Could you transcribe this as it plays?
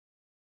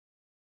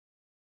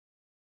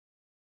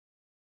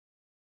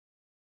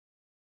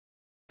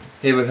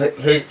Here with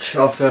Hinch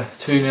after a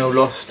 2-0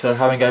 loss to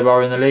Haringey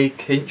Borough in the league.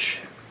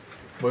 Hinch,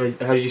 how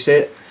did you see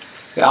it?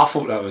 Yeah, I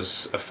thought that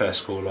was a fair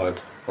scoreline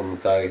on the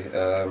day.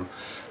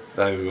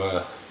 They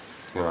were,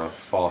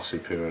 far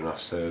superior than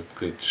us. They're a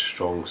good,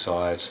 strong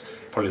side.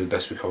 Probably the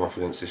best we come up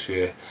against this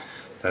year.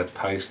 They had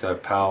pace, they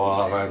had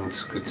power, and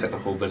good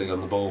technical ability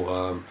on the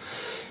ball.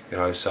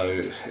 So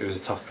it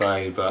was a tough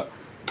day, but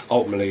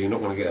ultimately you're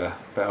not going to get a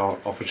better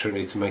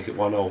opportunity to make it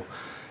 1-0,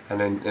 and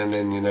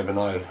then you never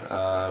know.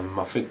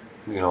 I think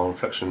on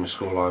reflection the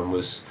scoreline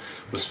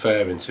was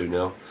fair in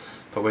 2-0,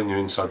 but when you're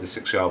inside the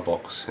 6-yard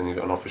box and you've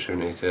got an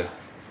opportunity to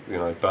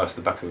burst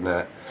the back of the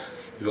net,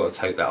 you've got to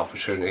take that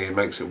opportunity. It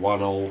makes it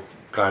 1-0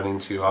 going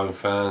into your own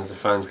fans. The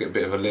fans get a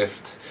bit of a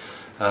lift.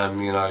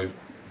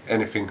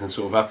 Anything can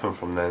sort of happen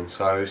from then.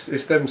 So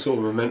it's them sort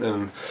of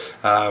momentum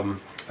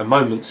and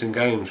moments in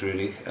games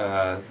really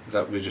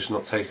that we're just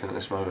not taking at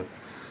this moment.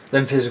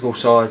 Them physical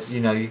sides,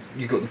 you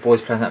got the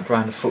boys playing that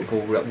brand of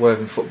football, that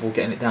Worthing football,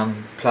 getting it down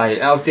and play.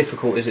 How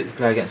difficult is it to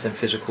play against them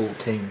physical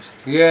teams?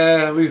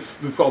 Yeah,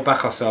 we've got to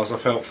back ourselves. I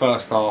felt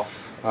first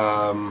half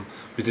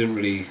we didn't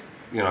really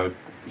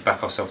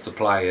back ourselves to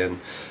play, and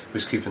we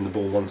was keeping the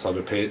ball one side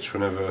of the pitch.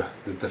 Whenever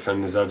the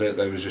defenders had it,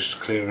 they were just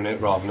clearing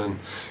it rather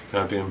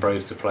than being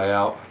brave to play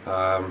out.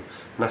 And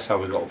that's how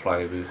we got to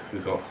play.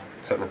 We've got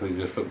technically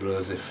good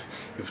footballers. If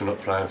we're not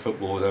playing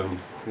football, then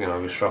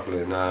we're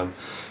struggling.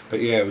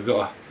 But yeah, we've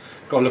got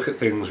to look at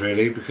things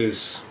really,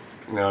 because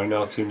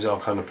now teams are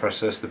kind of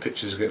press us. The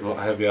pitches are getting a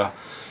lot heavier.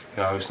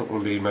 It's not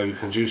going to be maybe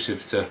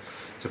conducive to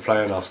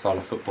playing our style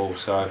of football.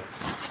 So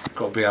we've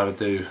got to be able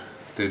to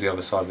do the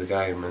other side of the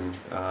game, and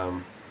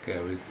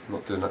we're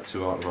not doing that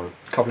too hard at the moment.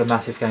 A couple of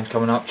massive games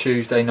coming up.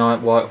 Tuesday night,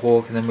 White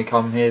Hawk, and then we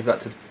come here back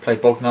to play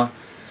Bognor.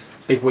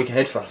 Big week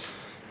ahead for us.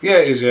 Yeah,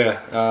 it is.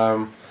 Yeah,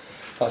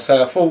 like I say,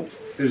 I thought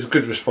it was a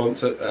good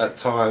response at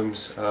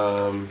times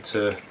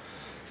to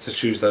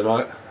Tuesday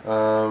night,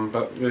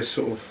 but we're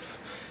sort of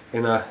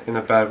in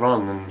a bad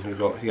run, and we've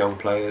got young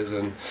players,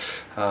 and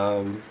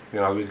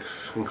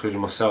we've, including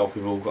myself,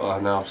 we've all got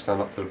to now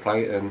stand up to the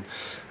plate and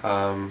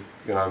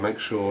make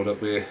sure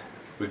that we're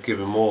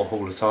giving more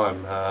all the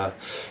time. I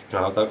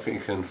don't think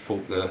you can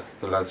fault the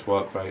lads'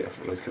 work rate. I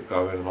think they kept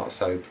going, and like I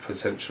say,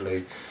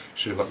 potentially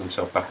should have got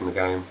themselves back in the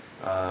game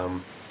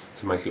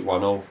to make it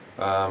 1-0.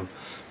 But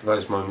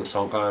those moments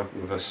aren't going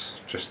with us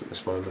just at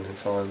this moment in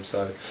time.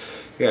 So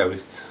yeah,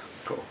 we've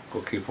got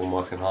to keep on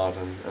working hard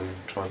and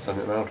try and turn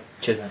it around.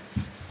 Cheers, mate.